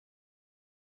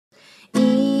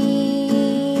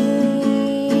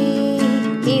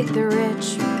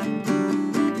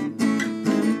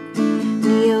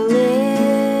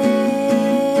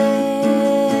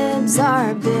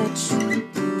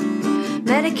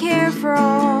Medicare for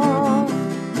all.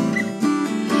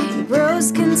 You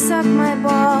bros can suck my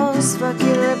balls. Fuck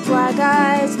your reply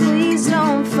guys. Please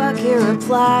don't fuck your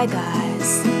reply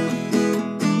guys.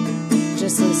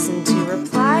 Just listen to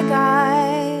Reply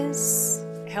Guys.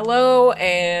 Hello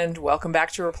and welcome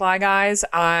back to Reply Guys.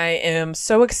 I am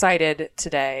so excited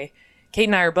today. Kate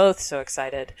and I are both so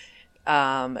excited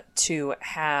to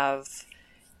have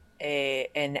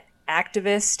an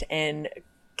activist and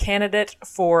candidate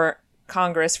for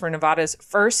Congress for Nevada's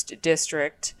 1st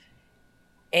District,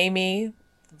 Amy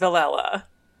Vilela.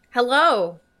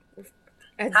 Hello.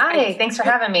 Hi, thanks for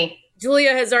having me.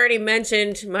 Julia has already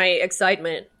mentioned my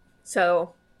excitement,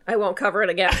 so I won't cover it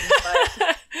again.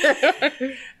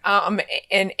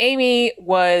 And Amy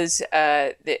was,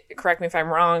 correct me if I'm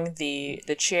wrong,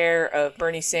 the chair of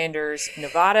Bernie Sanders'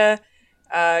 Nevada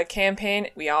campaign.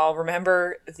 We all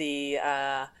remember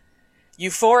the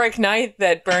euphoric night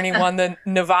that Bernie won the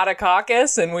Nevada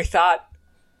caucus, and we thought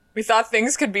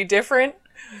things could be different.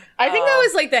 I think that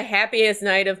was like the happiest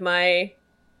night of my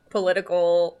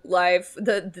political life.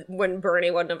 When Bernie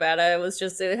won Nevada,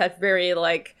 it had very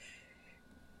like,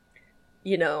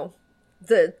 you know,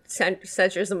 the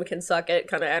centrism can suck it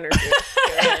kind of energy.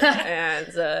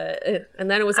 and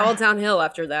then it was all downhill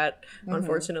after that,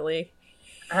 unfortunately.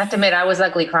 I have to admit, I was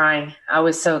ugly crying. I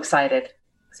was so excited,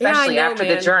 especially after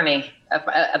the journey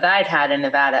that I'd had in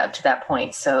Nevada up to that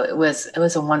point. So it was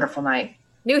a wonderful night.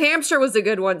 New Hampshire was a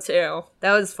good one too.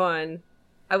 That was fun.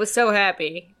 I was so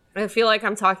happy. I feel like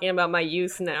I'm talking about my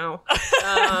youth now.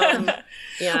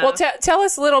 Yeah. Well, tell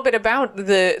us a little bit about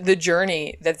the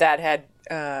journey that had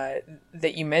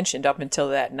that you mentioned up until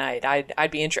that night.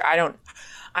 I'd be interested.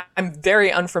 I'm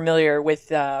very unfamiliar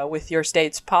with your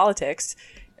state's politics,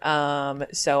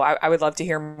 so I would love to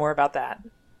hear more about that.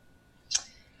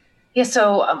 Yeah.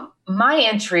 So my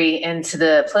entry into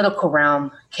the political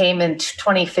realm came in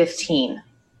 2015.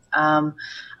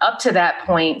 Up to that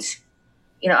point,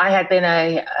 you know, I'd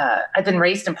been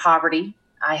raised in poverty.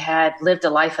 I had lived a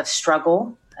life of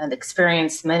struggle and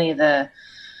experienced many of the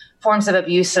forms of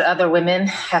abuse that other women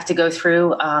have to go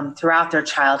through throughout their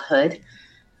childhood.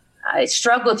 I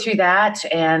struggled through that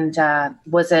and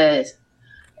was a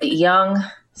young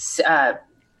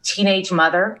teenage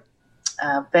mother,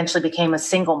 eventually became a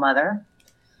single mother,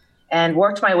 and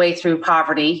worked my way through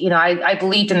poverty. You know, I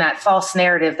believed in that false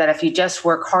narrative that if you just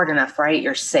work hard enough, right,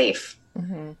 you're safe.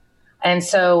 Mm-hmm. And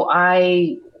so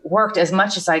I worked as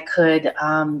much as I could,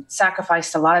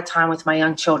 sacrificed a lot of time with my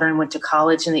young children, went to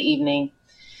college in the evening,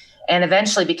 and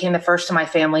eventually became the first in my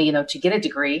family, you know, to get a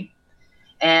degree,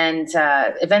 and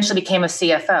eventually became a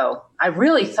CFO. I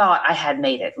really thought I had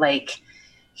made it. Like,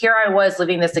 here I was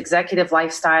living this executive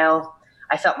lifestyle.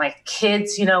 I felt my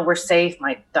kids, you know, were safe.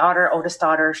 My oldest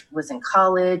daughter was in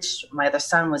college. My other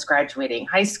son was graduating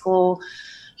high school.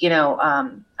 You know,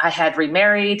 I had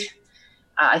remarried.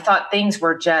 I thought things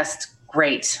were just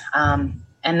great. And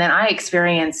then I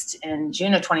experienced in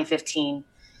June of 2015,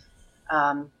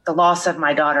 the loss of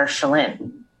my daughter,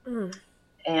 Shalyn. Mm.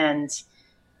 And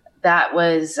that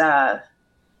was a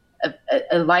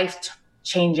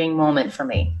life-changing moment for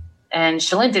me. And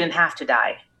Shalyn didn't have to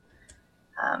die.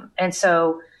 And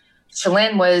so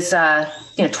Shalyn was,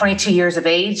 22 years of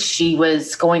age. She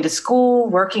was going to school,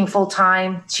 working full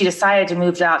time. She decided to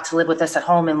move out to live with us at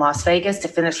home in Las Vegas to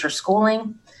finish her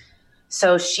schooling.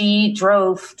 So she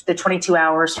drove the 22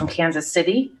 hours from Kansas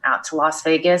City out to Las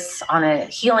Vegas on a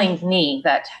healing knee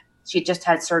that she just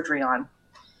had surgery on.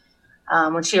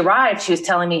 When she arrived, she was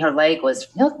telling me her leg was,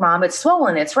 look, Mom, it's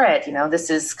swollen. It's red. You know, this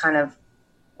is kind of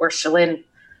where Shalyn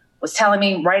was telling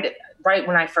me right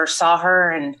when I first saw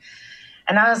her. And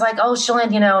I was like, oh,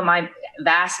 Shalyn, you know, my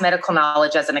vast medical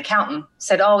knowledge as an accountant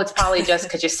said, oh, it's probably just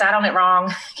because you sat on it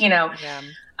wrong, you know. Yeah.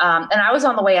 And I was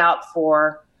on the way out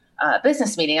for a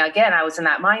business meeting. Again, I was in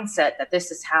that mindset that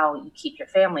this is how you keep your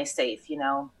family safe. You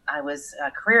know, I was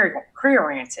career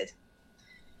oriented.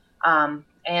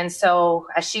 And so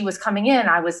as she was coming in,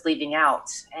 I was leaving out,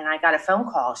 and I got a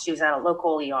phone call. She was at a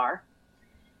local ER,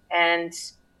 and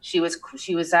she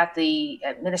was at the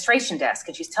administration desk,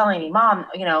 and she's telling me, Mom,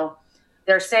 you know,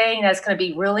 they're saying that it's going to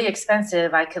be really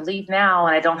expensive. I could leave now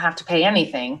and I don't have to pay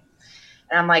anything.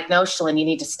 And I'm like, no, Shalyn, you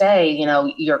need to stay. You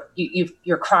know,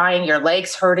 you're crying, your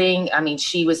leg's hurting. I mean,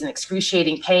 she was in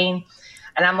excruciating pain.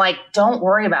 And I'm like, don't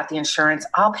worry about the insurance.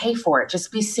 I'll pay for it.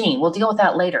 Just be seen. We'll deal with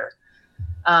that later.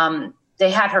 They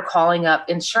had her calling up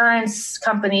insurance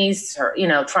companies, or, you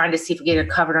know, trying to see if we get her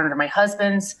covered under my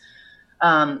husband's.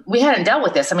 We hadn't dealt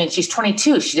with this. I mean, she's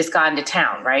 22. She just got into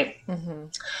town, right? Mm-hmm.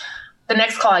 The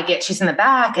next call I get, she's in the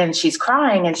back and she's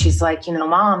crying and she's like, you know,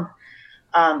 Mom,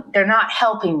 they're not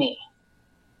helping me.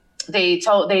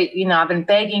 I've been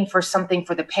begging for something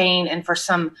for the pain and for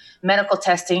some medical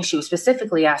testing. She was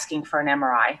specifically asking for an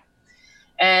MRI.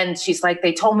 And she's like,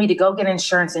 they told me to go get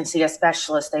insurance and see a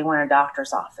specialist. They want a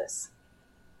doctor's office.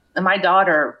 And my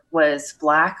daughter was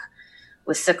Black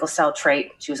with sickle cell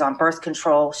trait. She was on birth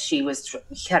control. She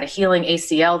had a healing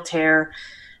ACL tear.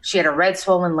 She had a red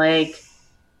swollen leg.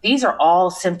 These are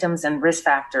all symptoms and risk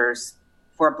factors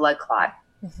for a blood clot.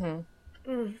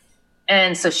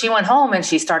 And so she went home and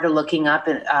she started looking up,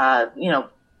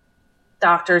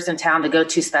 doctors in town to go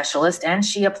to specialists. And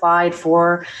she applied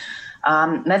for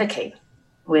Medicaid,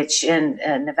 which in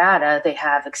Nevada, they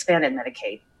have expanded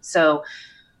Medicaid. So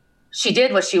she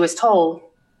did what she was told,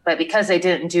 but because they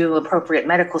didn't do appropriate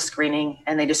medical screening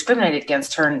and they discriminated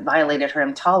against her and violated her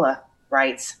EMTALA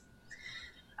rights,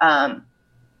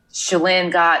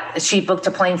 she booked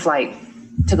a plane flight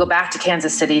to go back to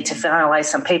Kansas City to finalize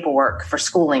some paperwork for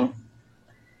schooling.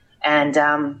 And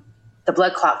the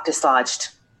blood clot dislodged.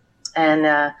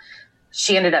 And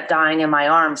she ended up dying in my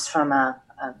arms from a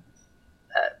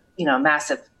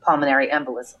massive pulmonary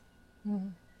embolism.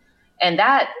 And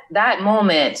that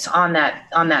moment on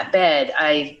that bed,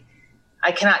 I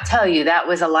cannot tell you, that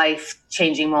was a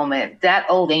life-changing moment. That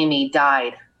old Amy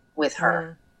died with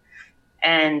her.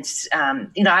 And,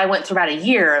 I went through about a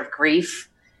year of grief,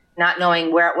 not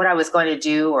knowing what I was going to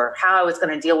do or how I was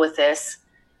going to deal with this.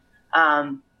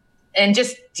 And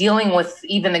just dealing with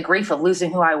even the grief of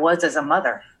losing who I was as a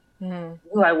mother,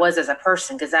 who I was as a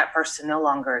person, because that person no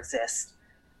longer exists.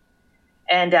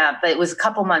 And but it was a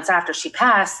couple months after she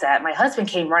passed that my husband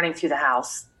came running through the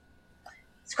house,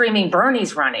 screaming,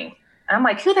 "Bernie's running!" And I'm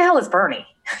like, "Who the hell is Bernie?"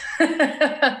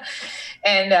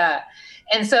 And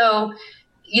so,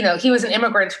 he was an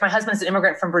immigrant. My husband's an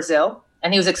immigrant from Brazil,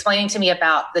 and he was explaining to me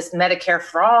about this Medicare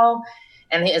for all.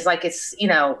 And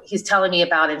he's telling me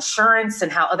about insurance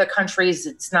and how other countries,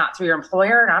 it's not through your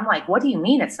employer. And I'm like, what do you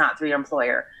mean it's not through your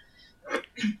employer?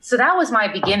 So that was my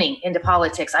beginning into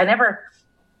politics. I never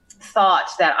thought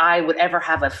that I would ever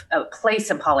have a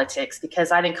place in politics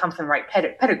because I didn't come from the right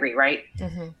pedigree, right?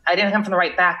 I didn't come from the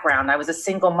right background. I was a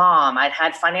single mom. I'd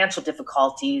had financial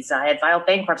difficulties. I had filed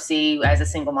bankruptcy as a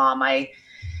single mom. I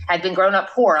had been grown up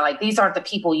poor. Like, these aren't the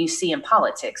people you see in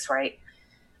politics, right?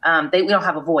 We don't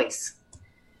have a voice.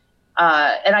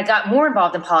 And I got more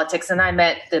involved in politics, and I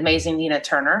met the amazing Nina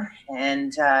Turner,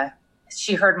 and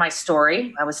she heard my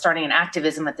story. I was starting in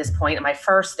activism at this point, at my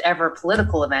first ever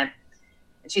political event.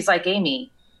 And she's like,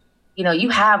 "Amy, you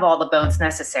have all the bones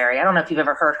necessary." I don't know if you've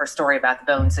ever heard her story about the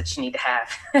bones that you need to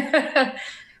have.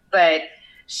 But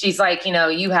she's like,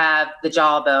 you have the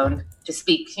jawbone to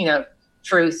speak,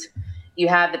 truth. You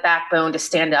have the backbone to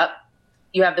stand up.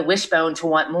 You have the wishbone to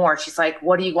want more. She's like,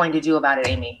 "What are you going to do about it,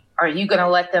 Amy? Are you going to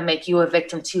let them make you a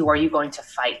victim too? Or are you going to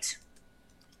fight?"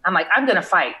 I'm like, "I'm going to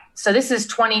fight." So this is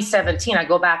 2017. I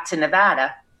go back to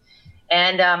Nevada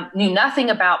and knew nothing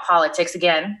about politics.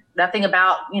 Again, nothing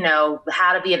about,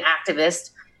 how to be an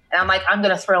activist. And I'm like, I'm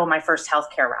going to throw my first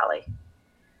healthcare rally.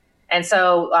 And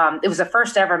so it was the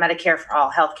first ever Medicare for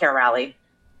All healthcare rally.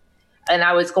 And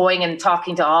I was going and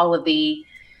talking to all of the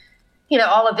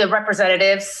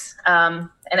representatives and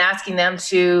asking them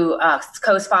to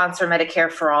co-sponsor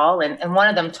Medicare for All. And one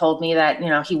of them told me that,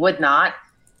 he would not.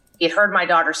 He had heard my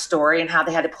daughter's story and how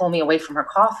they had to pull me away from her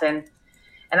coffin.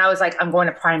 And I was like, "I'm going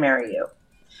to primary you."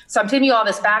 So I'm giving you all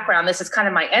this background. This is kind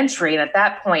of my entry. And at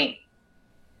that point,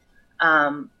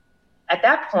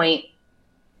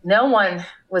 no one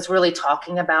was really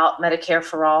talking about Medicare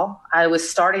for All. I was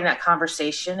starting that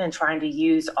conversation and trying to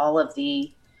use all of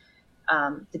the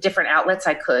different outlets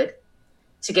I could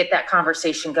to get that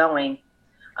conversation going.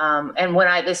 And when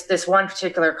this one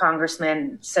particular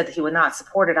congressman said that he would not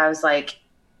support it, I was like,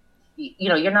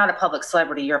 "You're not a public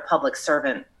celebrity. You're a public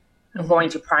servant. I'm going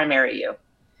to primary you."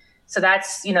 So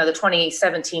that's, the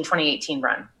 2017, 2018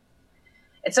 run.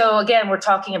 And so again, we're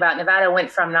talking about Nevada went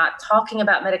from not talking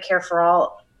about Medicare for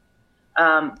All.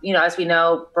 As we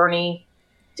know, Bernie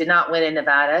did not win in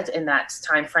Nevada in that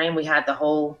time frame. We had the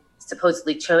whole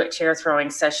supposedly chair throwing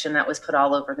session that was put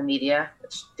all over the media,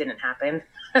 which didn't happen,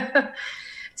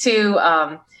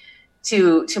 to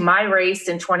my race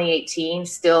in 2018,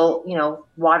 still,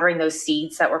 watering those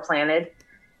seeds that were planted.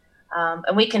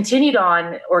 And we continued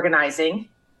on organizing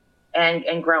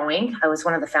and growing. I was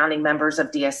one of the founding members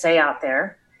of DSA out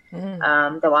there,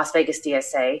 the Las Vegas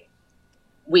DSA.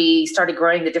 We started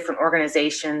growing the different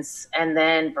organizations, and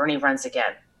then Bernie runs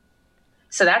again.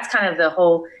 So that's kind of the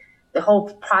whole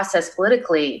process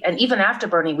politically. And even after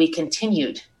Bernie, we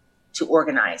continued to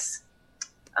organize.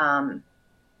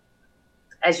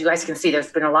 As you guys can see,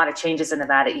 there's been a lot of changes in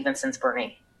Nevada even since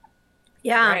Bernie.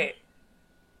 Yeah. Right.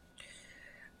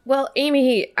 Well,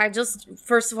 Amy,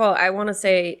 first of all, I want to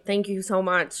say thank you so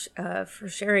much for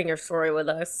sharing your story with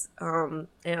us. And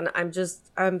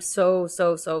I'm so,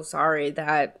 so, so sorry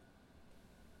that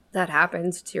that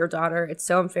happened to your daughter. It's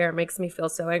so unfair. It makes me feel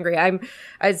so angry. I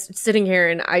was sitting here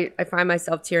and I find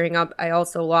myself tearing up. I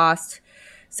also lost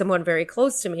someone very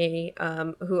close to me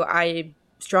who I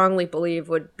strongly believe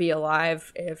would be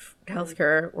alive if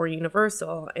healthcare were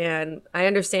universal. And I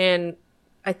understand,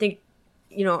 I think,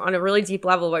 on a really deep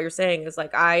level, what you're saying is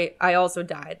like, I also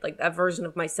died. Like that version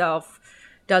of myself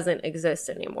doesn't exist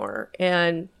anymore.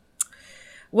 And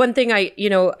one thing I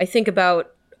think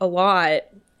about a lot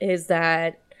is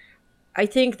that I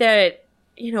think that,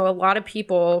 a lot of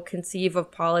people conceive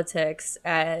of politics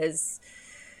as,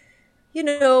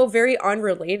 very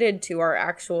unrelated to our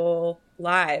actual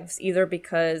lives, either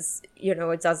because,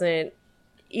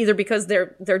 either because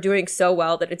they're doing so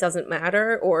well that it doesn't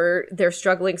matter, or they're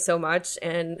struggling so much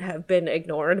and have been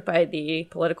ignored by the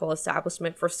political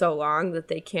establishment for so long that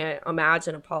they can't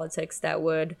imagine a politics that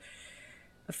would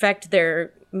affect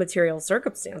their material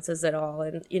circumstances at all.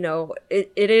 And, it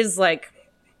is like,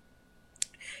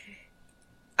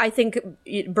 I think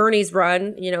Bernie's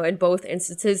run, in both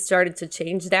instances started to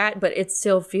change that, but it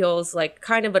still feels like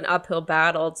kind of an uphill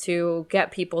battle to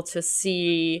get people to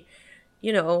see,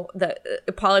 that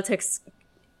politics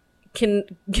can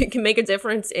make a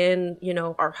difference in,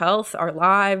 our health, our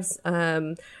lives,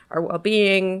 our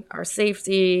well-being, our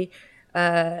safety.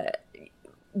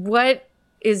 What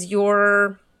is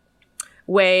your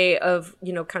way of,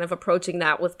 kind of approaching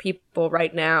that with people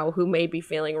right now who may be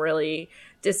feeling really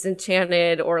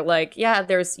disenchanted, or like, yeah,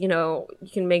 there's, you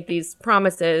can make these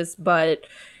promises, but,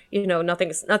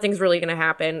 nothing's really going to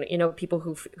happen. People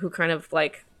who kind of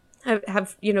like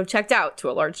have checked out to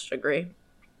a large degree.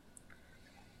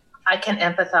 I can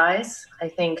empathize. I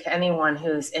think anyone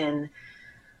who's in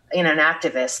an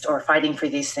activist or fighting for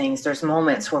these things, there's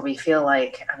moments where we feel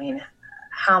like,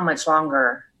 how much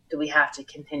longer do we have to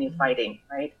continue fighting,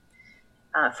 right?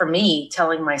 For me,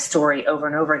 telling my story over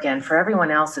and over again, for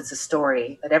everyone else, it's a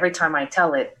story. But every time I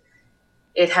tell it,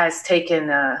 it has taken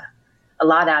a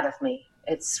lot out of me.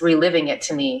 It's reliving it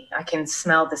to me. I can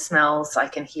smell the smells. I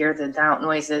can hear the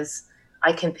noises.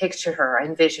 I can picture her. I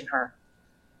envision her.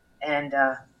 And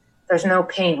there's no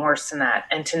pain worse than that.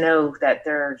 And to know that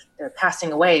they're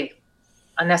passing away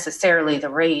unnecessarily, the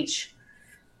rage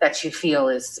that you feel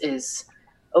is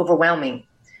overwhelming.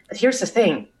 But here's the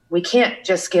thing. We can't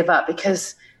just give up,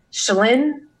 because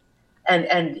Shalyn and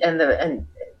the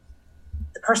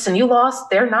person you lost,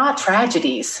 they're not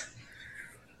tragedies.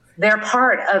 They're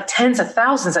part of tens of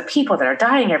thousands of people that are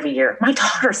dying every year. My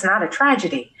daughter's not a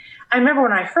tragedy. I remember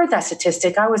when I heard that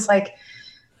statistic, I was like,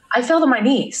 I fell to my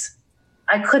knees.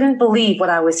 I couldn't believe what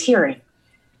I was hearing.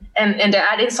 And to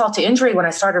add insult to injury, when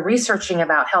I started researching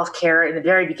about healthcare in the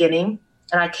very beginning,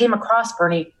 and I came across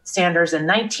Bernie Sanders in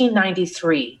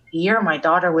 1993, the year my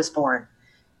daughter was born,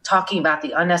 talking about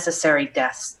the unnecessary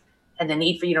deaths and the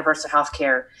need for universal health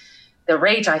care. The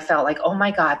rage I felt like, oh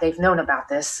my God, they've known about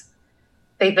this.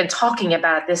 They've been talking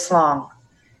about it this long,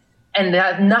 and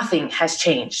nothing has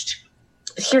changed.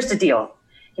 But here's the deal.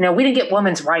 We didn't get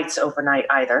women's rights overnight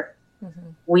either. Mm-hmm.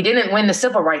 We didn't win the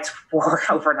civil rights war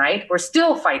overnight. We're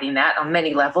still fighting that on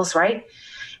many levels, right?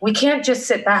 We can't just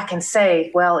sit back and say,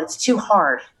 well, it's too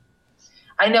hard.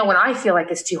 I know when I feel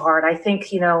like it's too hard, I think,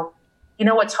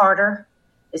 what's harder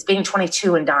is being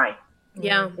 22 and dying.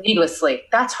 Yeah. Needlessly.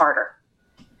 That's harder.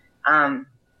 I'm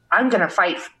going to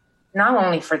fight not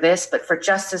only for this, but for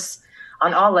justice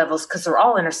on all levels, because they're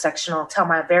all intersectional, till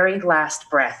my very last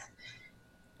breath.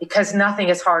 Because nothing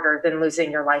is harder than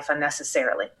losing your life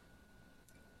unnecessarily.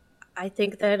 I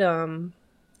think that a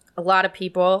lot of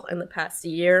people in the past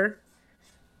year,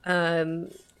 during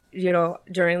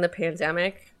the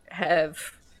pandemic,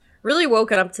 have really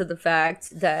woken up to the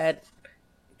fact that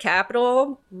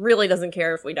capital really doesn't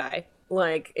care if we die.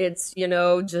 Like, it's,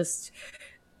 just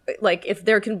like, if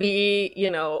there can be,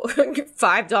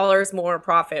 $5 more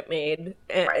profit made,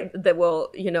 and right, that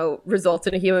will, result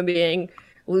in a human being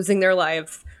losing their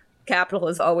life, capital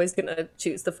is always going to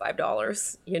choose the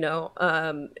 $5,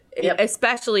 yep.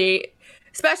 especially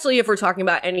if we're talking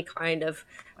about any kind of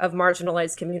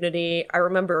marginalized community. I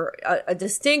remember a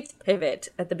distinct pivot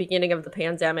at the beginning of the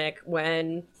pandemic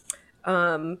when,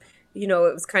 it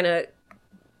was kind of,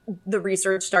 the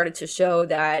research started to show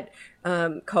that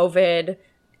COVID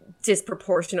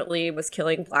disproportionately was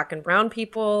killing Black and brown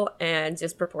people, and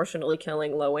disproportionately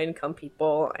killing low income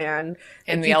people, and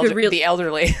the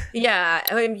elderly. Yeah,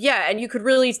 and you could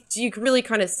really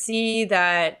kind of see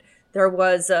that there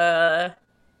was I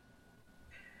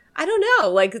don't know,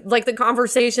 like the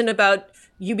conversation about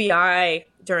UBI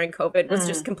during COVID was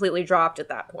just completely dropped at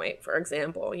that point, for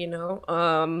example,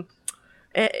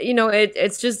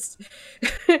 it's just,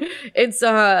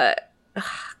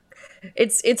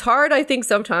 it's hard, I think,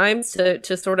 sometimes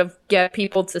to sort of get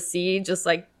people to see just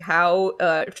like how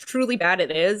truly bad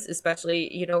it is,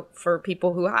 especially, for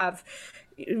people who have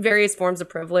various forms of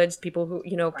privilege, people who,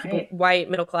 people, white,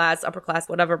 middle class, upper class,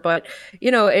 whatever. But,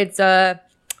 it's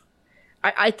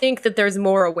I think that there's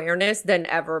more awareness than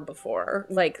ever before,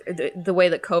 like the way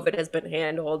that COVID has been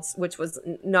handled, which was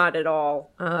not at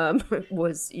all,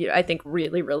 was, I think,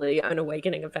 really, really an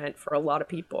awakening event for a lot of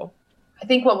people. I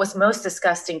think what was most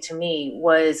disgusting to me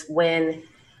was when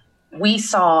we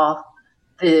saw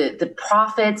the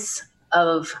profits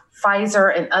of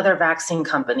Pfizer and other vaccine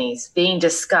companies being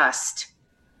discussed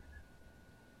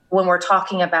when we're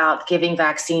talking about giving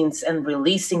vaccines and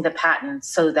releasing the patents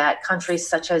so that countries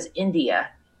such as India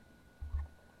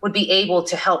would be able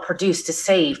to help produce to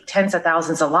save tens of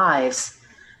thousands of lives.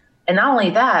 And not only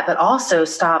that, but also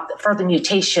stop further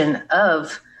mutation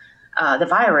of the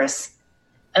virus.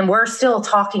 And we're still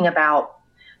talking about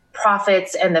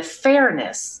profits and the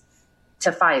fairness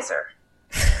to Pfizer.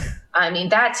 I mean,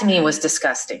 that to me was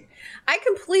disgusting.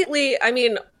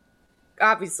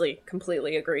 Obviously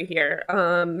completely agree here.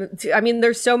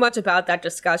 There's so much about that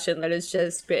discussion that has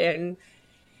just been,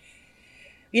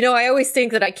 I always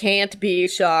think that I can't be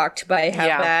shocked by how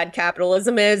bad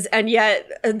capitalism is. And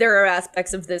yet there are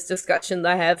aspects of this discussion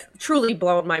that have truly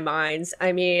blown my mind.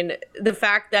 I mean, the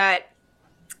fact that,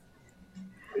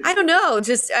 I don't know,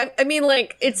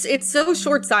 it's so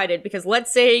short-sighted, because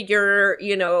let's say you're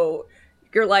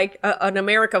like an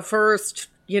America first,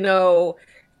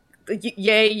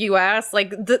 yay, US,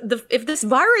 like if this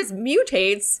virus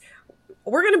mutates,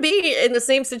 we're going to be in the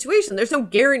same situation. There's no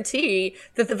guarantee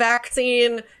that the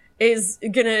vaccine is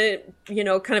going to,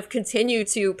 kind of continue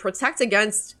to protect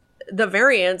against the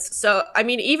variants. So,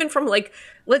 even from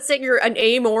let's say you're an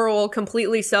amoral,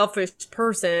 completely selfish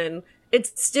person,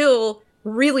 it's still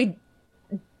really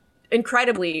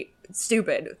incredibly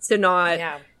stupid to not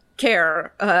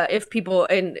care if people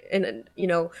in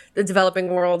the developing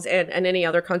world and any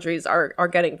other countries are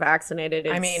getting vaccinated.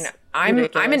 I'm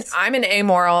an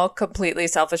amoral, completely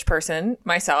selfish person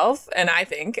myself, and I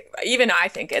think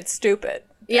it's stupid.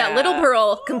 Yeah, Little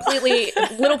Pearl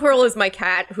Little Pearl is my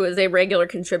cat, who is a regular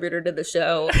contributor to the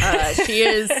show. She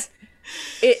is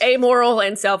amoral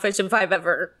and selfish.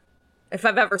 If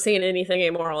I've ever seen anything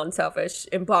amoral and selfish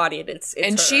embodied, it's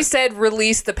and her. She said,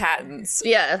 "Release the patents."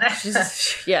 Yeah,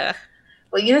 yeah.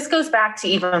 Well, this goes back to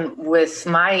even with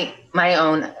my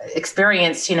own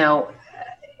experience.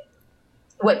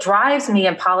 What drives me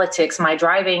in politics, my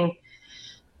driving,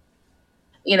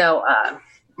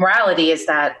 morality, is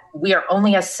that we are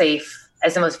only as safe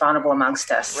as the most vulnerable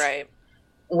amongst us. Right.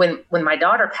 When my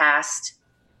daughter passed,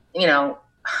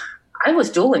 I was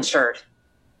dual insured.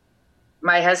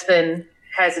 My husband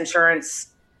has insurance,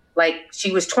 like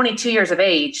she was 22 years of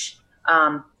age.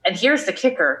 And here's the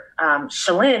kicker.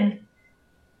 Shalyn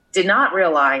did not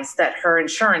realize that her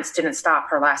insurance didn't stop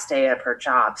her last day of her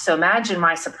job. So imagine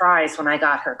my surprise when I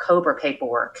got her COBRA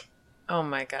paperwork Oh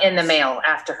my God. in the mail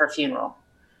after her funeral.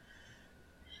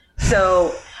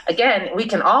 So again, we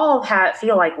can all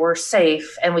feel like we're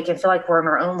safe, and we can feel like we're in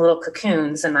our own little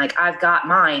cocoons and like, I've got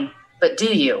mine, but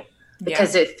do you?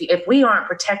 Because if we aren't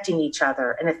protecting each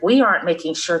other, and if we aren't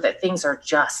making sure that things are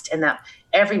just and that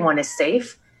everyone is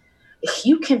safe,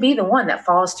 you can be the one that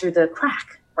falls through the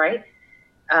crack, right?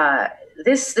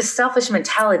 This selfish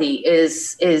mentality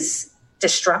is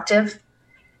destructive,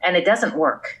 and it doesn't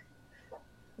work.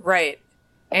 Right.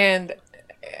 And,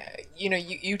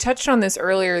 you touched on this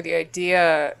earlier, the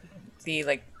idea,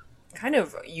 the kind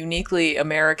of uniquely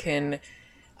American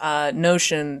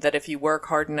notion that if you work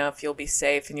hard enough, you'll be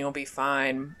safe and you'll be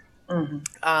fine.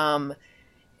 Mm-hmm.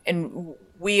 And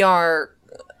we are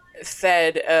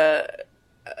fed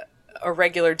a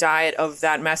regular diet of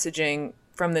that messaging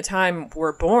from the time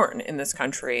we're born in this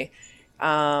country.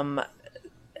 And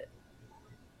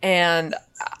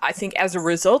I think as a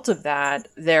result of that,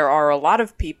 there are a lot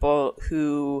of people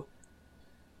who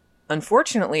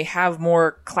unfortunately have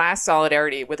more class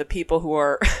solidarity with the people who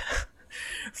are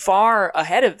far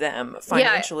ahead of them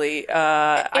financially.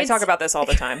 I talk about this all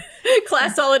the time.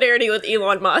 Class solidarity with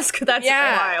Elon Musk. That's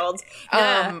wild.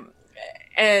 Yeah.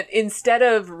 And instead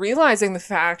of realizing the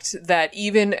fact that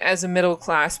even as a middle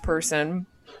class person,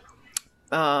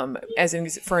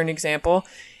 for an example,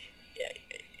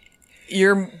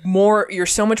 you're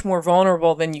so much more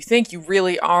vulnerable than you think. You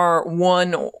really are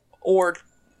one or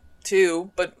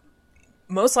two, but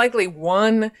most likely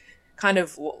one kind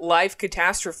of life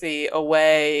catastrophe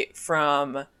away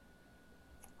from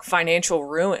financial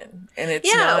ruin, and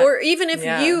it's yeah, not, or even if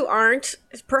yeah. you aren't,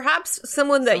 perhaps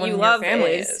someone that Someone you in your love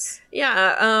family is.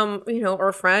 Yeah, you know, or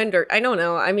a friend, or I don't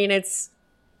know. I mean, it's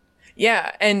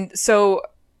Yeah, and so,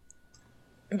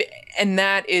 and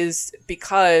that is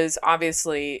because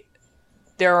obviously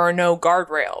there are no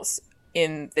guardrails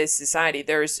in this society.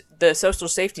 There's the social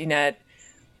safety net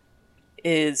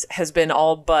has been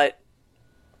all but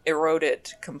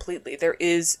eroded completely.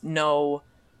 There's no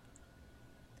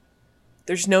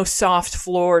soft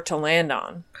floor to land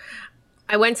on.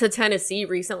 I went to Tennessee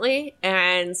recently,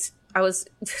 and I was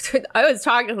I was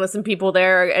talking with some people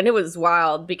there, and it was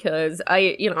wild because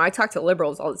I talk to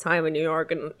liberals all the time in New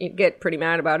York, and you get pretty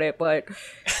mad about it. But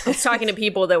I was talking to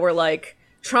people that were like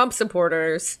Trump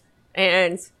supporters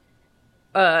and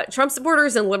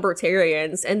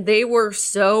libertarians, and they were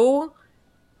so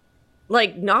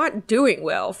like not doing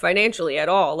well financially at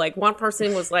all. Like one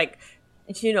person was like,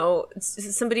 you know,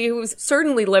 somebody who was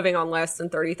certainly living on less than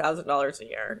 $30,000 a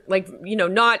year. Like, you know,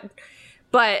 not,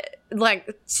 but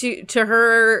like to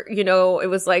her, you know, it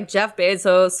was like Jeff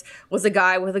Bezos was a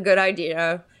guy with a good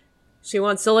idea. She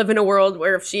wants to live in a world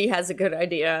where if she has a good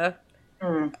idea,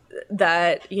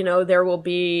 that, you know, there will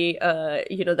be,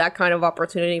 you know, that kind of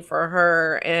opportunity for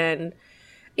her. And,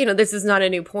 you know, this is not a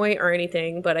new point or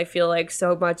anything, but I feel like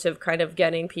so much of kind of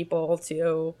getting people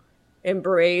to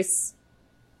embrace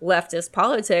leftist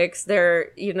politics,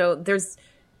 there, you know, there's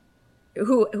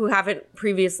who haven't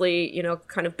previously, you know,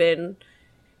 kind of been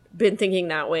thinking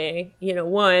that way. You know,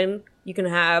 one, you can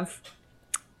have,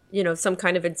 you know, some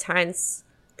kind of intense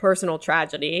personal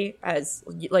tragedy, as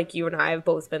like you and I have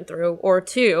both been through, or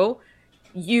two,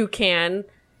 you can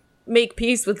make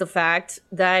peace with the fact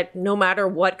that no matter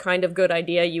what kind of good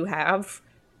idea you have,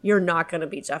 you're not going to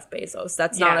be Jeff Bezos.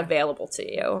 That's not available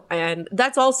to you. And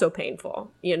that's also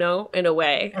painful, you know, in a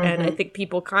way. Mm-hmm. And I think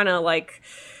people kind of like,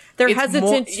 they're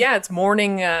hesitant. It's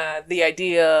mourning the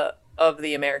idea of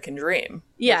the American dream,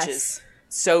 yes, which is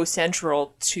so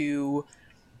central to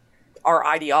our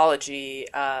ideology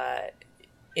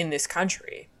in this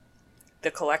country.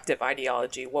 The collective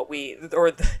ideology,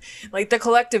 the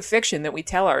collective fiction that we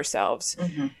tell ourselves.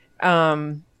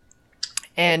 Mm-hmm.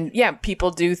 And yeah, people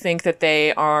do think that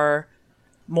they are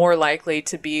more likely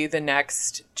to be the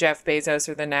next Jeff Bezos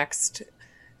or the next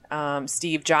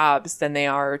Steve Jobs than they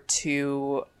are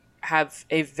to have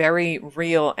a very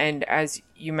real and, as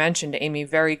you mentioned, Amy,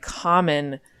 very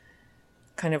common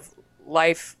kind of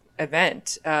life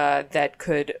event that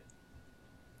could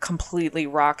completely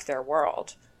rock their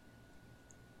world.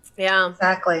 Yeah,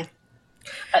 exactly.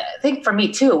 I think for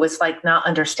me too, it was like not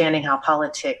understanding how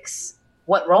politics,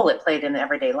 what role it played in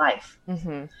everyday life.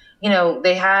 Mm-hmm. You know,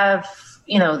 they have,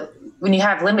 you know, when you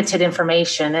have limited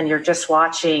information and you're just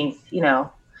watching, you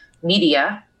know,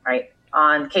 media, right,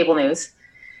 on cable news,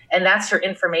 and that's your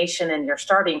information and your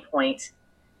starting point.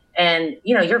 And,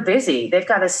 you know, you're busy. They've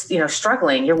got us, you know,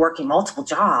 struggling. You're working multiple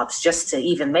jobs just to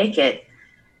even make it.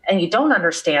 And you don't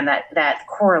understand that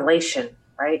correlation,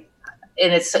 right?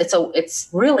 And it's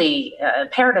really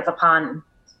imperative upon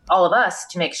all of us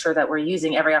to make sure that we're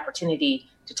using every opportunity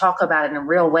to talk about it in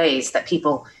real ways that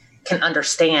people can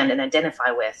understand and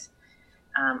identify with.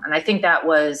 And I think that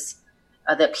was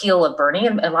the appeal of Bernie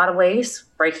in a lot of ways,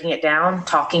 breaking it down,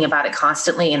 talking about it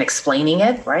constantly and explaining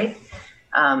it, right?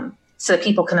 So that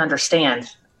people can understand.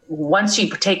 Once you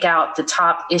take out the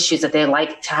top issues that they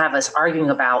like to have us arguing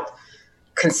about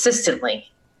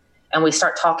consistently, and we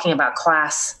start talking about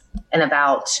class and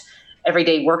about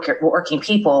everyday working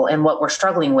people and what we're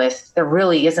struggling with, there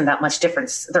really isn't that much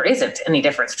difference. There isn't any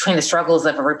difference between the struggles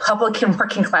of a Republican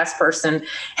working class person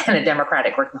and a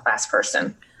Democratic working class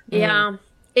person. Yeah,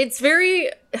 it's very.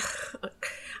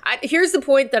 Here's the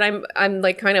point that I'm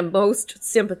like kind of most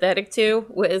sympathetic to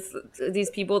with these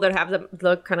people that have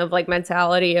the kind of like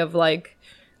mentality of like,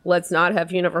 let's not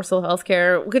have universal health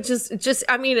care, which is just,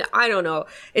 I mean, I don't know.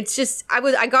 It's just,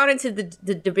 I got into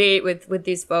the debate with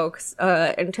these folks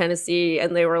in Tennessee,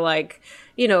 and they were like,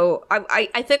 you know,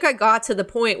 I think I got to the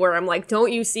point where I'm like,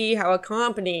 don't you see how a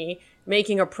company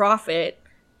making a profit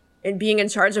and being in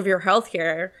charge of your health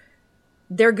care,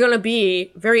 they're going to be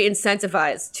very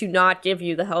incentivized to not give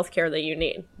you the healthcare that you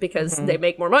need because they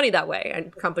make more money that way,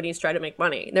 and companies try to make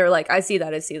money. They're like, I see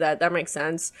that. That makes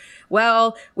sense.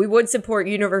 Well, we would support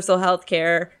universal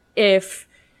healthcare if,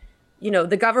 you know,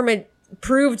 the government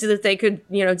proved that they could,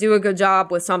 you know, do a good job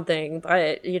with something.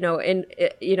 But, you know,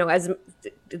 as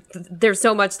there's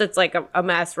so much that's like a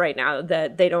mess right now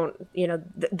that they don't, you know,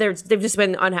 they've just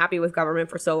been unhappy with government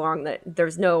for so long that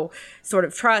there's no sort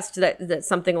of trust that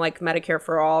something like Medicare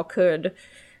for all could,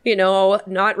 you know,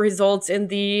 not result in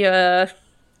the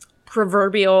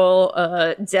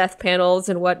proverbial death panels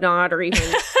and whatnot, or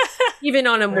even even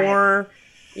on a more,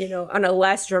 on a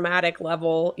less dramatic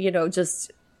level,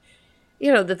 just,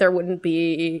 that there wouldn't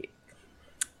be,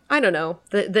 I don't know,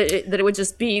 that it would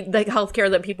just be the healthcare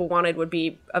that people wanted would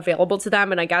be available to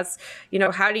them. And I guess,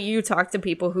 how do you talk to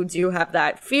people who do have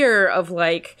that fear of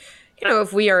like,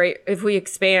 if we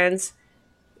expand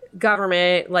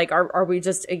government, like, are we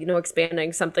just,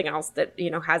 expanding something else that,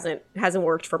 hasn't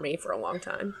worked for me for a long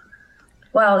time?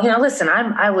 Well, listen,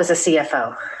 I was a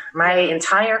CFO. My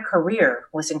entire career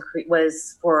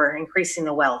was for increasing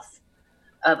the wealth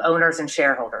of owners and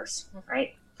shareholders,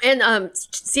 right? And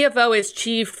CFO is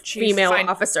chief female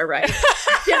officer, right?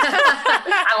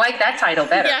 I like that title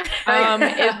better.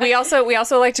 Yeah. We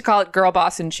also like to call it girl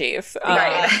boss in chief.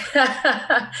 Right.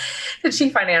 The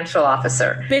chief financial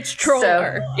officer. Bitch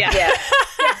troller. So, yeah.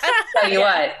 Tell you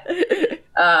what.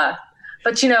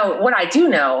 But what I do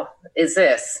know is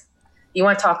this. You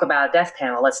want to talk about a death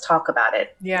panel? Let's talk about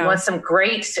it. Yeah. You want some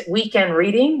great weekend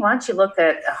reading? Why don't you look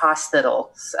at a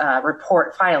hospital's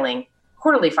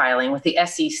quarterly filing with the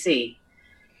SEC,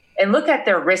 and look at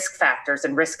their risk factors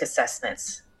and risk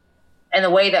assessments, and the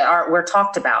way that we're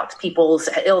talked about people's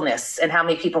illness and how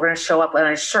many people are going to show up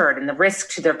uninsured and the risk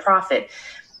to their profit.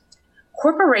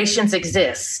 Corporations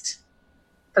exist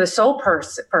for the sole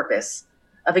purpose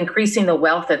of increasing the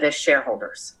wealth of its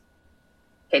shareholders.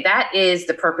 Okay, that is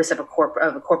the purpose of a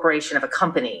corporation, of a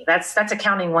company. That's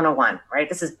accounting 101, right?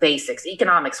 This is basics,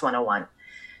 economics 101.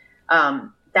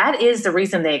 That is the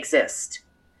reason they exist.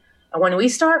 And when we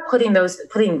start putting them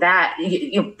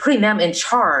in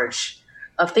charge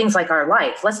of things like our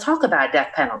life, let's talk about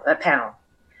a panel.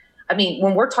 I mean,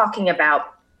 when we're talking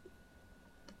about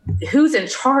who's in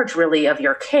charge really of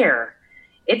your care,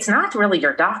 it's not really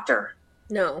your doctor.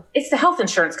 No. It's the health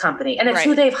insurance company. And it's Right.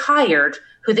 who they've hired,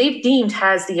 who they've deemed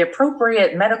has the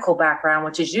appropriate medical background,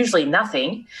 which is usually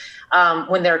nothing.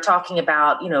 When they're talking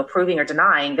about, proving or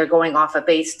denying, they're going off of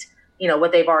based,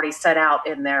 what they've already set out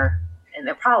in their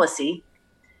policy,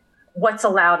 what's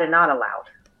allowed and not allowed.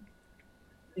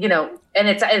 And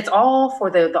it's all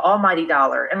for the almighty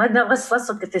dollar. And let's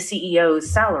look at the CEO's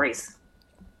salaries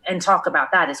and talk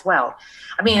about that as well.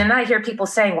 I mean, and I hear people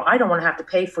saying, well, I don't want to have to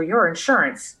pay for your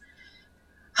insurance.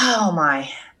 Oh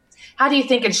my. How do you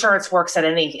think insurance works at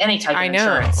any type of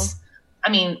insurance? I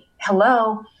mean,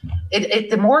 hello.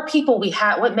 The more people we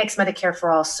have, what makes Medicare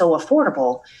for All so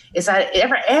affordable is that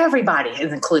everybody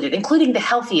is included, including the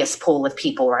healthiest pool of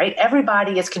people, right?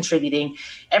 Everybody is contributing.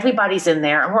 Everybody's in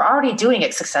there. And we're already doing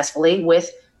it successfully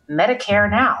with Medicare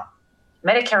now.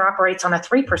 Medicare operates on a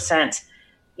 3%,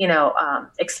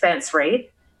 expense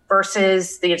rate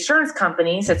versus the insurance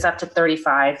companies. It's up to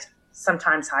 35,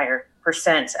 sometimes higher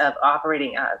 % of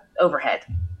operating overhead.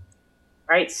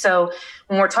 Right. So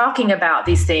when we're talking about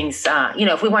these things,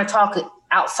 if we want to talk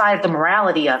outside of the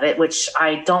morality of it, which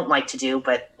I don't like to do,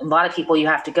 but a lot of people, you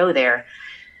have to go there.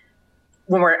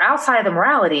 When we're outside of the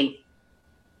morality,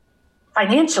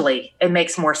 financially, it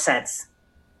makes more sense.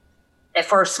 And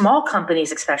for small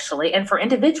companies, especially, and for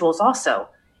individuals also,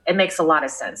 it makes a lot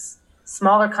of sense.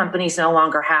 Smaller companies no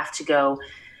longer have to go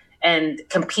and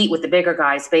compete with the bigger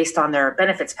guys based on their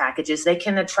benefits packages. They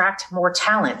can attract more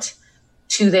talent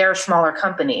to their smaller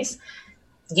companies.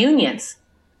 Unions,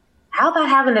 how about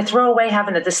having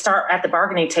to start at the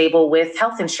bargaining table with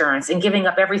health insurance and giving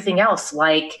up everything else,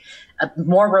 like a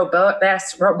more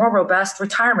robust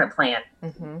retirement plan,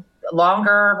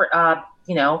 longer,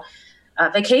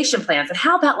 vacation plans. And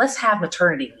how about let's have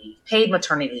maternity leave, paid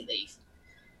maternity leave?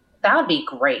 That would be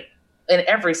great in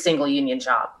every single union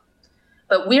job.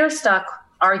 But we are stuck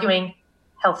arguing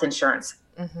health insurance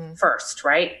first,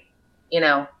 right?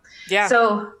 Yeah.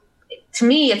 So to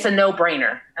me, it's a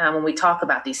no-brainer when we talk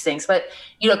about these things. But,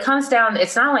 it comes down,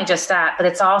 it's not only just that, but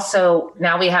it's also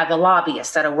now we have the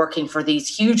lobbyists that are working for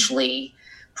these hugely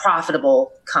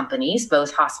profitable companies,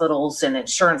 both hospitals and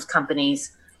insurance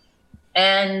companies.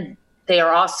 And they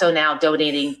are also now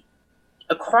donating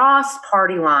across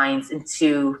party lines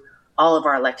into all of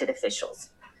our elected officials.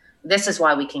 This is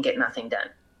why we can get nothing done.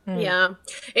 Yeah,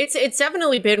 it's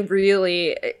definitely been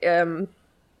really,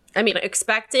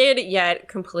 expected yet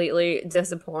completely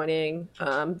disappointing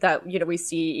that we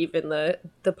see even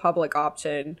the public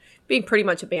option being pretty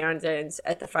much abandoned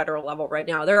at the federal level right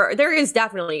now. There is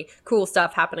definitely cool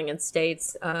stuff happening in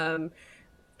states.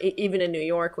 Even in New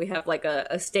York, we have like a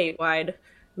statewide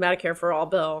Medicare for All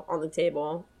bill on the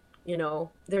table.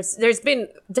 There's been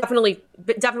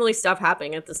definitely stuff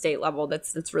happening at the state level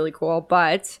that's really cool.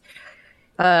 But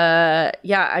the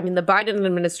Biden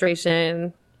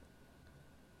administration,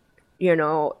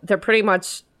 they're pretty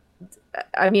much,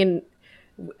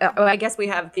 I guess we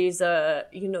have these,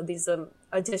 these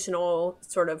additional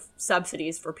sort of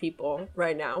subsidies for people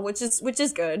right now, which is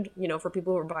good, for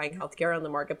people who are buying healthcare on the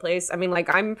marketplace. I mean,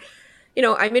 like I'm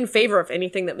in favor of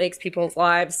anything that makes people's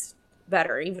lives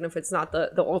better, even if it's not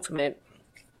the ultimate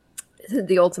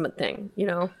thing,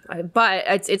 but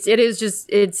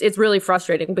it's really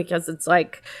frustrating because it's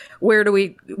like, where do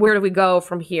we go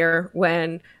from here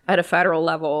when at a federal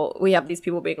level we have these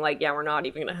people being like, yeah, we're not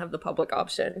even going to have the public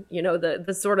option,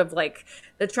 the sort of like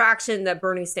the traction that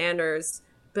Bernie Sanders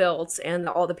built and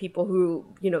all the people who,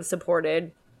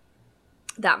 supported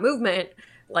that movement,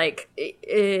 like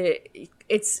it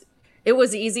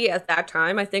was easy at that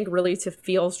time, I think, really to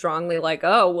feel strongly like,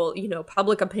 oh, well,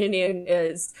 public opinion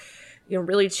is,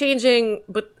 really changing.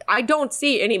 But I don't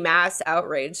see any mass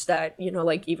outrage that,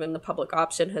 like even the public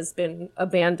option has been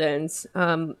abandoned.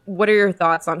 What are your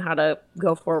thoughts on how to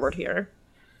go forward here?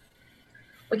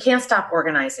 We can't stop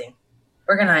organizing.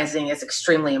 Organizing is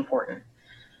extremely important.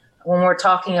 When we're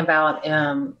talking about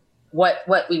what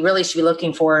we really should be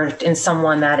looking for in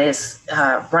someone that is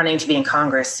running to be in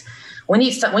Congress, we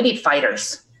need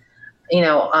fighters.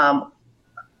 I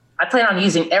plan on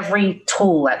using every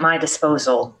tool at my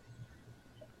disposal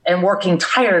and working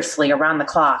tirelessly around the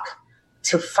clock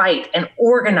to fight and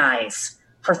organize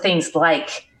for things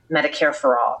like Medicare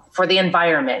for all, for the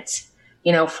environment,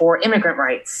 for immigrant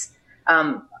rights.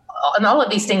 And all of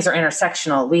these things are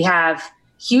intersectional. We have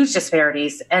huge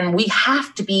disparities, and we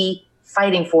have to be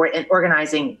fighting for it and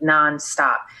organizing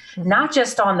nonstop, not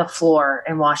just on the floor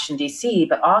in Washington, D.C.,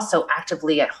 but also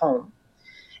actively at home.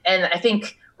 And I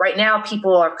think right now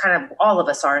people are all of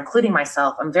us are, including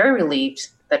myself, I'm very relieved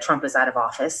that Trump is out of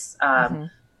office,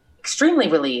 extremely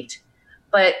relieved,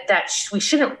 but that we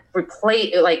shouldn't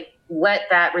let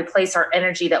that replace our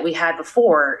energy that we had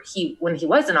before when he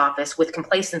was in office with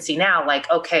complacency now, like,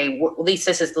 okay, at least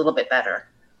this is a little bit better.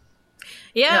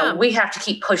 Yeah. We have to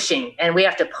keep pushing, and we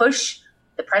have to push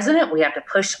the president. We have to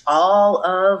push all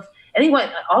of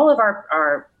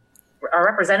our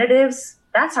representatives.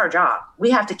 That's our job. We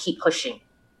have to keep pushing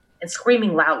and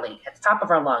screaming loudly at the top of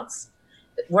our lungs.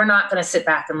 We're not going to sit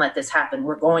back and let this happen.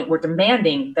 We're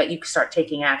demanding that you start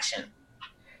taking action.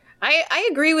 I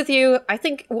agree with you. I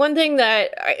think one thing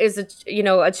that is a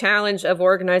challenge of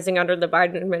organizing under the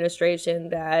Biden administration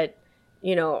that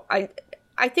I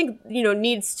think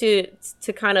needs to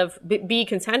kind of be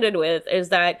contended with is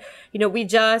that we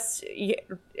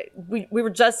were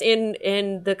just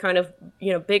in the kind of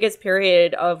biggest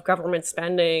period of government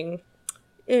spending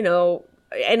in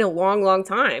a long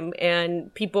time,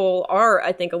 and people are,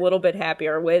 I think, a little bit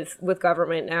happier with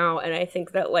government now. And I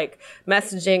think that like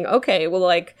messaging, okay, well,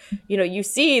 like you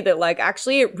see that like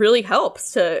actually it really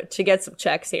helps to get some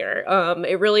checks here.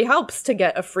 It really helps to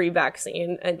get a free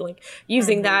vaccine, and like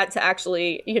using that to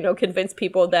actually convince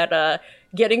people that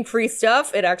getting free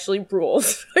stuff, it actually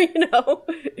rules. Well,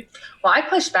 I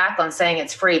push back on saying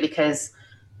it's free because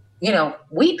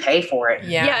we pay for it.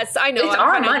 Yeah. Yes, I know. It's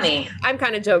our money. I'm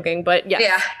kind of joking, but yes.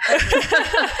 Yeah.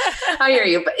 I hear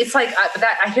you. But it's like,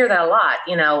 I hear that a lot,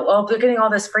 oh, we're getting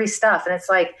all this free stuff. And it's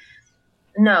like,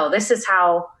 no, this is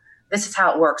how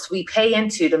it works. We pay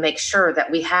into to make sure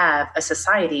that we have a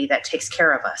society that takes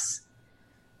care of us.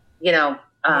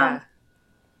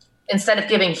 Instead of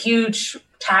giving huge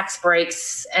tax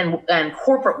breaks and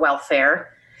corporate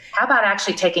welfare, how about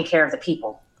actually taking care of the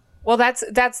people? Well,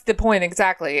 that's the point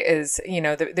exactly, is,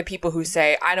 the people who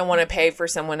say, I don't want to pay for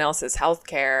someone else's health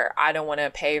care. I don't want to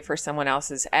pay for someone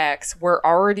else's X. We're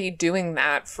already doing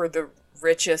that for the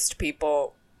richest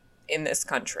people in this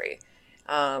country.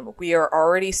 We are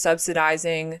already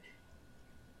subsidizing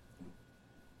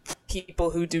people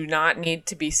who do not need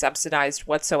to be subsidized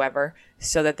whatsoever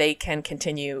so that they can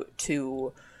continue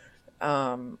to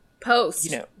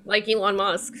post, like Elon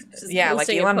Musk. Like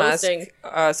Elon Musk,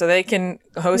 so they can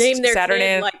host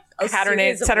Saturday Night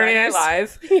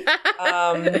Live.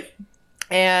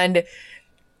 And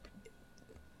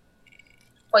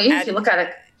well, even if you look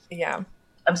at it,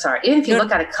 I'm sorry. Even if you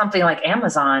look at a company like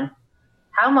Amazon,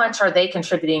 how much are they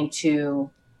contributing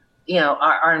to,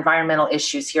 our environmental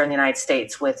issues here in the United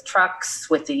States with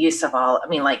trucks, with the use of a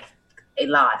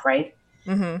lot, right?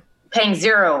 Mm-hmm. Paying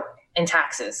zero in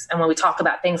taxes. And when we talk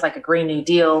about things like a Green New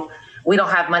Deal, we don't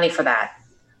have money for that.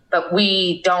 But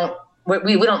we don't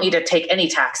need to take any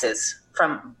taxes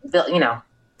from the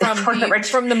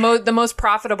most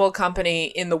profitable company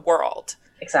in the world.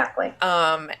 Exactly.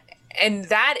 And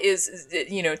that is,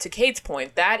 to Kate's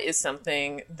point, that is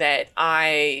something that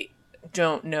I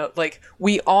don't know. Like,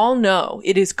 we all know,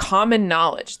 it is common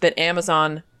knowledge that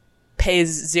Amazon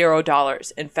pays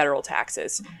 $0 in federal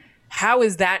taxes. How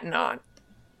is that not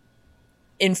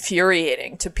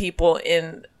infuriating to people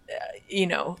in,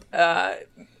 the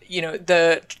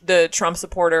Trump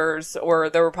supporters or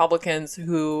the Republicans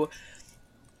who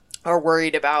are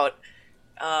worried about,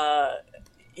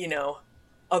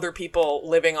 other people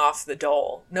living off the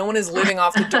dole. No one is living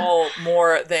off the dole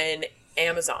more than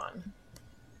Amazon.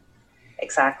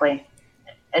 Exactly.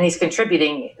 And he's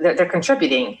contributing, they're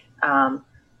contributing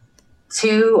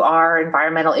to our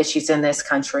environmental issues in this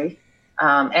country.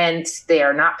 And they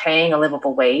are not paying a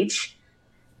livable wage,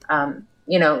 and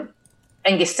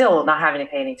you're still not having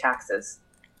to pay any taxes.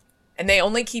 And they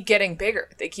only keep getting bigger.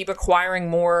 They keep acquiring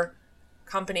more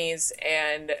companies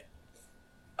and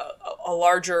a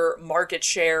larger market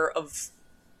share of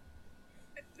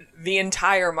the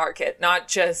entire market, not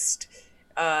just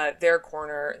their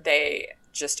corner. They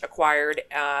just acquired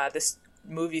this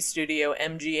movie studio,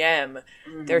 MGM.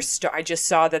 I just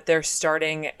saw that they're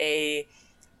starting a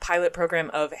pilot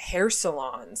program of hair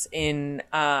salons in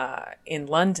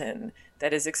London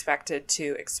that is expected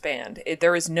to expand.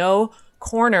 There is no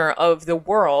corner of the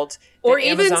world or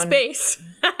even space.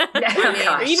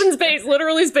 Even space,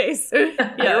 literally space.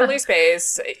 Literally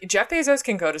space. Jeff Bezos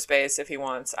can go to space if he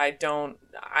wants.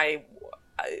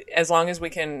 As long as we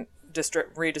can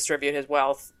redistribute his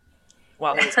wealth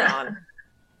while he's gone.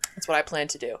 That's what I plan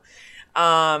to do.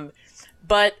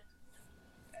 But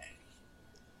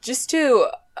just to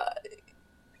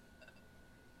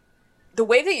the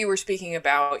way that you were speaking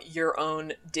about your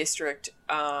own district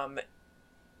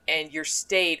and your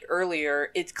state earlier,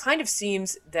 it kind of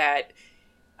seems that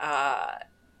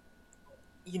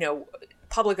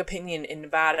public opinion in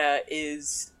Nevada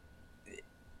is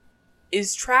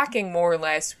tracking more or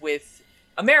less with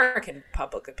American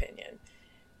public opinion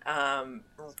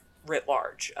writ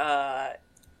large.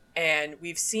 And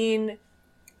we've seen,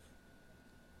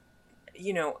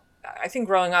 I think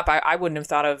growing up, I wouldn't have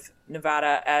thought of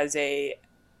Nevada as a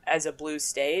blue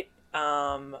state.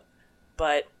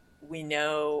 But we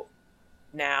know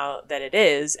now that it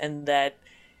is, and that,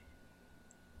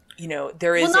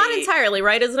 there is not entirely,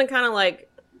 right? Isn't it kind of like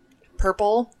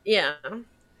purple? Yeah.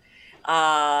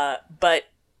 But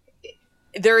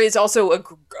there is also a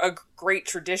great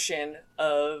tradition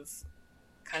of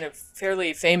kind of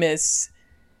fairly famous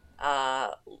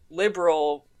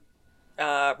liberal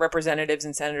representatives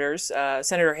and senators.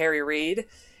 Senator Harry Reid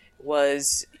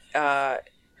was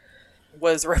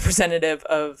representative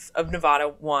of Nevada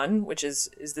 1, which is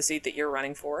the seat that you're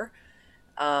running for.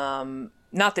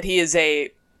 Not that he is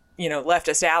a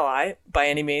leftist ally by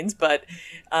any means, but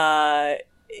how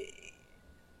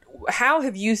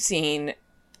have you seen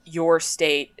your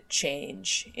state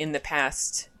change in the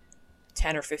past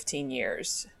 10 or 15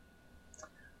 years?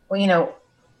 Well,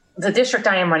 the district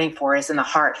I am running for is in the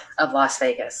heart of Las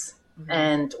Vegas. Mm-hmm.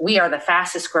 And we are the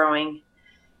fastest growing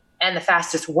and the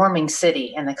fastest warming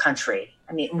city in the country.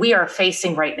 I mean, we are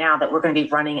facing right now that we're going to be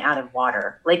running out of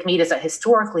water. Lake Mead is at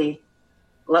historically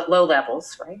low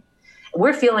levels, right?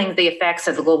 We're feeling the effects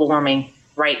of the global warming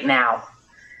right now.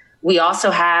 We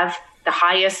also have the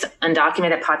highest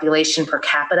undocumented population per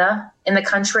capita in the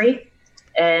country.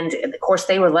 And of course,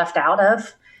 they were left out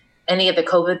of any of the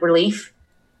COVID relief.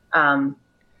 The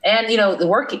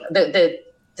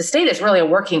state is really a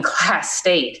working class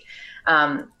state.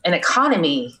 Our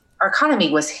economy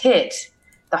was hit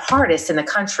the hardest in the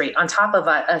country on top of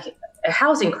a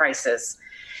housing crisis.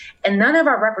 And none of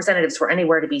our representatives were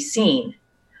anywhere to be seen.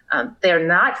 They're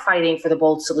not fighting for the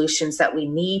bold solutions that we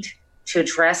need to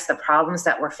address the problems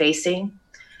that we're facing.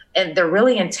 And they're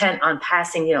really intent on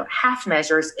passing, half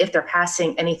measures if they're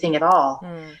passing anything at all.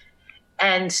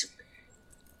 And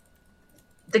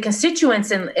the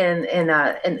constituents in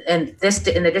the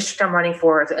district I'm running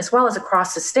for, as well as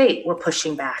across the state, were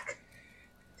pushing back.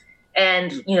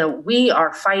 And, we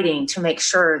are fighting to make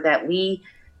sure that we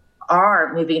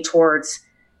are moving towards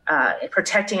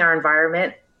protecting our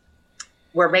environment.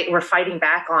 We're fighting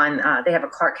back on, they have a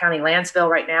Clark County lands bill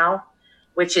right now,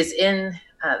 which is in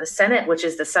the Senate, which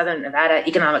is the Southern Nevada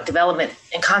Economic Development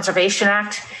and Conservation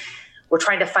Act. We're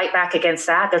trying to fight back against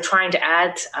that. They're trying to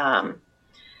add,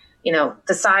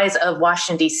 the size of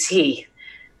Washington, D.C.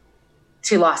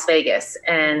 to Las Vegas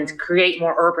and create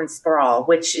more urban sprawl,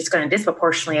 which is going to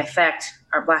disproportionately affect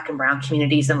our Black and Brown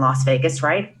communities in Las Vegas,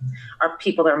 right? Our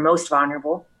people that are most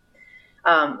vulnerable.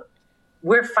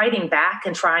 We're fighting back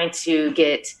and trying to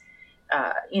get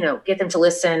them to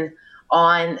listen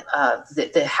on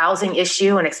the housing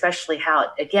issue, and especially how it,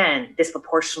 again,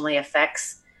 disproportionately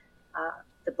affects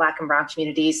the Black and Brown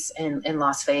communities in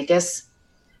Las Vegas.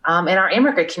 And our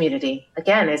immigrant community,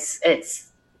 again,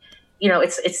 it's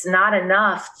not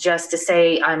enough just to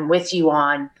say I'm with you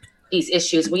on these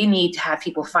issues, we need to have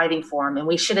people fighting for them. And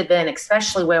we should have been,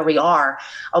 especially where we are,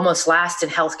 almost last in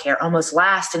healthcare, almost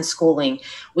last in schooling.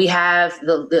 We have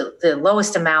the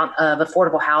lowest amount of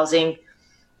affordable housing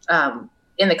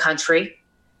in the country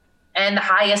and the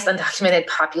highest undocumented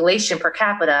population per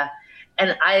capita.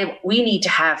 And we need to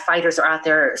have fighters that are out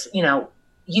there,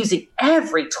 using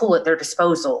every tool at their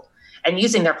disposal and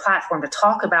using their platform to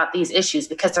talk about these issues,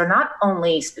 because they're not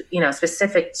only,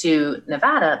 specific to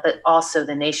Nevada, but also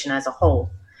the nation as a whole.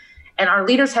 And our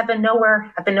leaders have been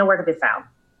nowhere to be found.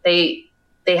 They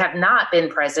have not been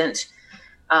present.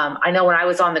 I know when I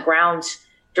was on the ground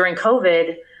during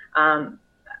COVID,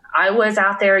 I was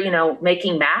out there,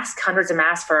 making masks, hundreds of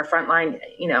masks for our frontline,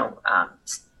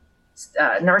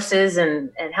 nurses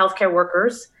and healthcare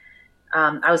workers.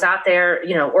 I was out there,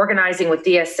 organizing with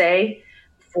DSA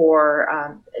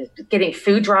for getting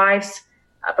food drives.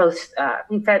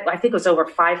 We fed, I think it was over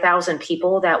 5,000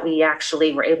 people that we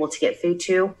actually were able to get food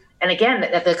to. And again,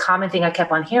 the common thing I kept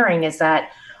on hearing is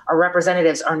that our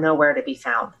representatives are nowhere to be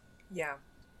found. Yeah.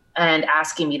 And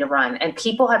asking me to run. And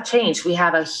people have changed. We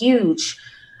have a huge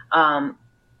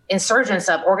insurgence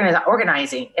of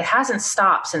organizing. It hasn't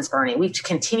stopped since Bernie. We've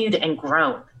continued and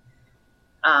grown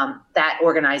that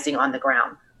organizing on the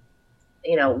ground.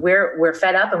 We're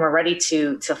fed up and we're ready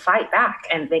to fight back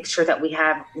and make sure that we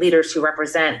have leaders who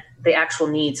represent the actual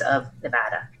needs of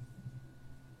Nevada.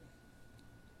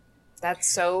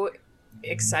 That's so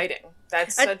exciting.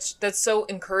 That's so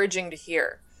encouraging to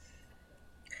hear.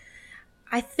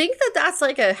 I think that's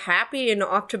like a happy and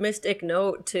optimistic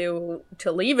note to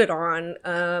leave it on,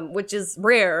 which is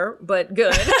rare but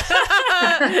good.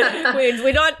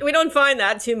 we don't find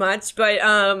that too much,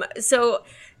 but so.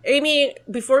 Amy,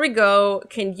 before we go,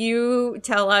 can you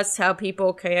tell us how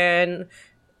people can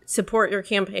support your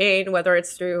campaign, whether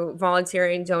it's through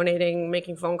volunteering, donating,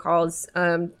 making phone calls?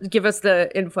 Give us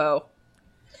the info.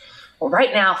 Well,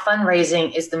 right now,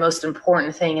 fundraising is the most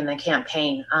important thing in the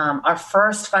campaign. Our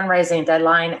first fundraising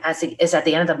deadline is at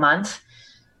the end of the month.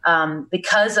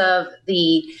 Because of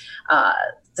the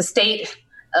state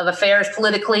of affairs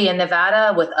politically in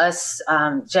Nevada, with us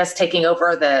just taking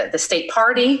over the state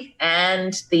party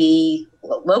and the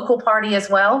local party as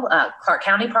well, Clark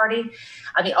County party.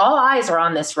 I mean, all eyes are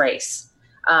on this race.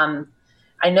 I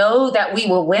know that we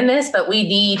will win this, but we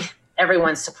need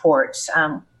everyone's support.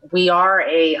 We are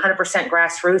 100%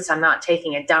 grassroots. I'm not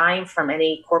taking a dime from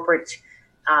any corporate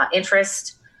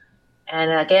interest. And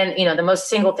again, the most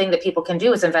single thing that people can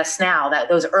do is invest now. That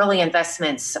those early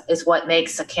investments is what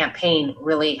makes a campaign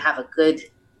really have a good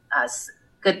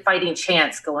fighting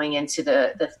chance going into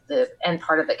the end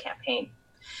part of the campaign.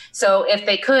 So if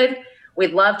they could,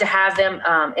 we'd love to have them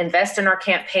invest in our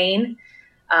campaign.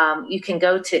 You can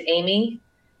go to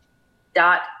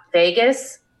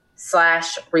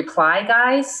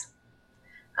amy.vegas/replyguys.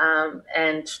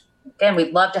 And again,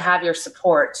 we'd love to have your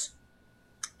support.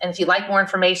 And if you'd like more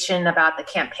information about the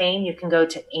campaign, you can go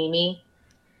to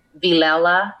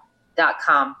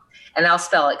amyvilela.com. And I'll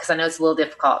spell it because I know it's a little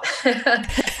difficult.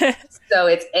 So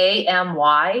it's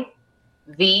AMYV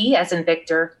as in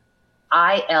Victor,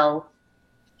 ILELA.com.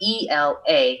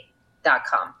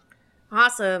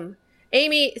 Awesome.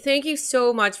 Amy, thank you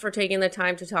so much for taking the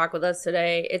time to talk with us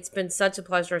today. It's been such a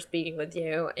pleasure speaking with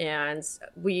you, and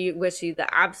we wish you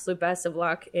the absolute best of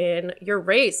luck in your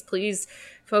race. Please,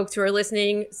 folks who are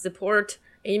listening, support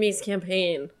Amy's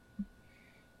campaign.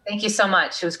 Thank you so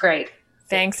much. It was great.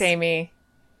 Thanks, Amy.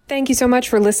 Thank you so much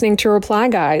for listening to Reply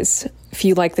Guys. If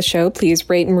you like the show, please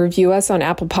rate and review us on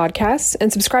Apple Podcasts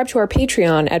and subscribe to our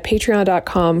Patreon at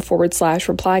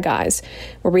patreon.com/Reply Guys,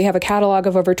 where we have a catalog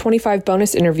of over 25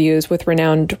 bonus interviews with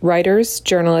renowned writers,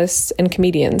 journalists, and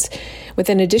comedians, with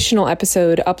an additional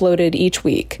episode uploaded each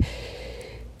week.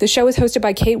 The show is hosted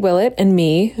by Kate Willett and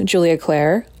me, Julia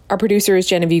Clare. Our producer is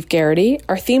Genevieve Garrity.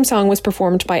 Our theme song was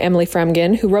performed by Emily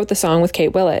Fremgen, who wrote the song with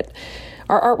Kate Willett.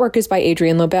 Our artwork is by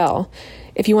Adrian Lobel.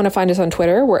 If you want to find us on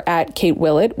Twitter, we're at Kate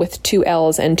Willett with 2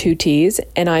 L's and 2 T's,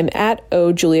 and I'm at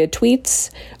OJuliaTweets,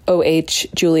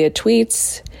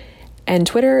 OHJuliaTweets, and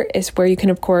Twitter is where you can,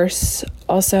 of course,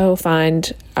 also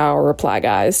find our Reply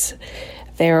Guys.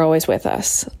 They are always with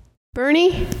us.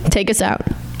 Bernie, take us out.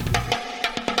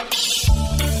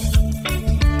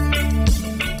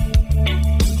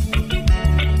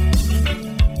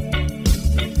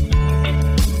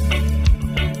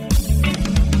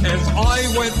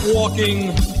 I went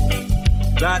walking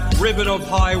that ribbon of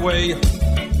highway,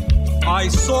 I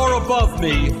saw above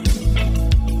me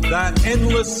that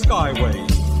endless skyway.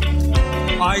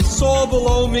 I saw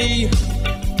below me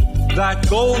that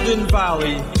golden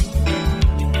valley.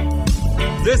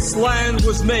 This land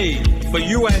was made for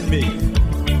you and me.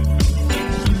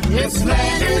 This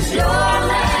land is your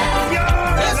land.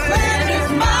 This land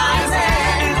is my land.